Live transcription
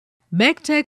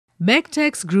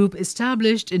Megtech's group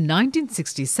established in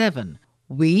 1967.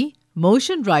 We,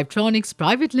 Motion Drivetronics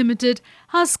Private Limited,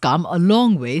 has come a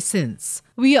long way since.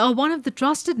 We are one of the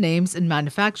trusted names in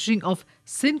manufacturing of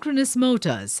synchronous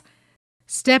motors,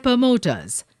 stepper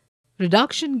motors,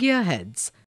 reduction gear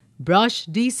heads, brush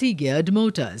DC geared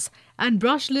motors, and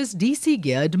brushless DC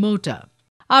geared motor.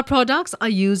 Our products are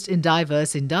used in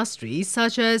diverse industries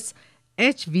such as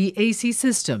HVAC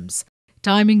systems,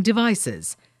 timing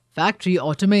devices, factory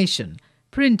automation,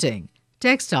 printing,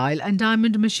 textile and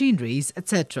diamond machineries,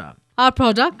 etc. Our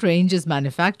product range is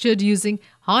manufactured using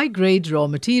high-grade raw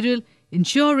material,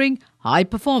 ensuring high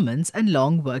performance and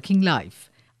long working life.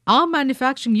 Our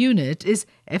manufacturing unit is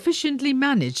efficiently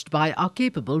managed by our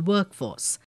capable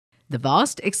workforce. The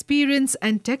vast experience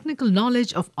and technical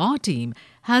knowledge of our team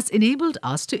has enabled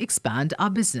us to expand our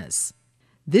business.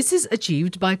 This is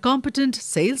achieved by competent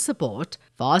sales support,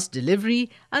 fast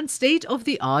delivery, and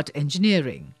state-of-the-art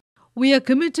engineering. We are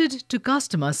committed to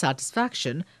customer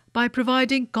satisfaction by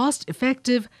providing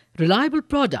cost-effective, reliable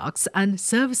products and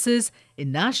services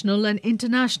in national and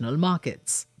international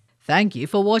markets. Thank you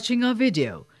for watching our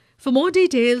video. For more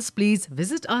details, please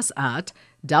visit us at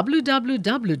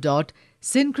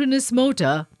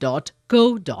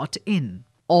www.synchronousmotor.co.in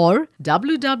or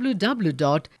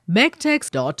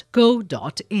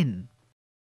www.megtech.co.in.